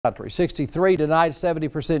63 tonight,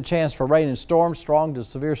 70% chance for rain and storms. Strong to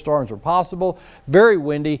severe storms are possible. Very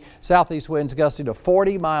windy. Southeast winds gusting to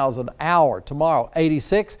 40 miles an hour. Tomorrow,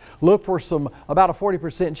 86. Look for about a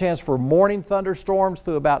 40% chance for morning thunderstorms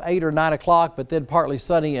through about 8 or 9 o'clock, but then partly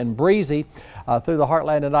sunny and breezy through the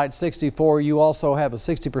heartland tonight, 64. You also have a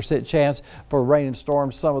 60% chance for rain and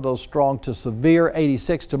storms, some of those strong to severe.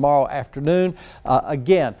 86 tomorrow afternoon.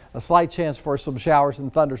 Again, a slight chance for some showers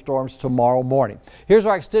and thunderstorms tomorrow morning. Here's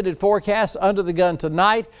our extended forecast. Under the gun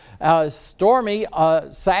tonight. Stormy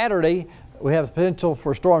Saturday. We have potential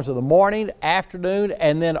for storms in the morning, afternoon,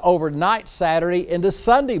 and then overnight Saturday into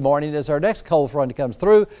Sunday morning as our next cold front comes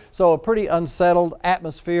through. So a pretty unsettled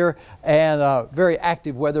atmosphere and a very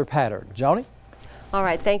active weather pattern. Joni? All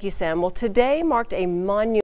right. Thank you, Sam. Well, today marked a monumental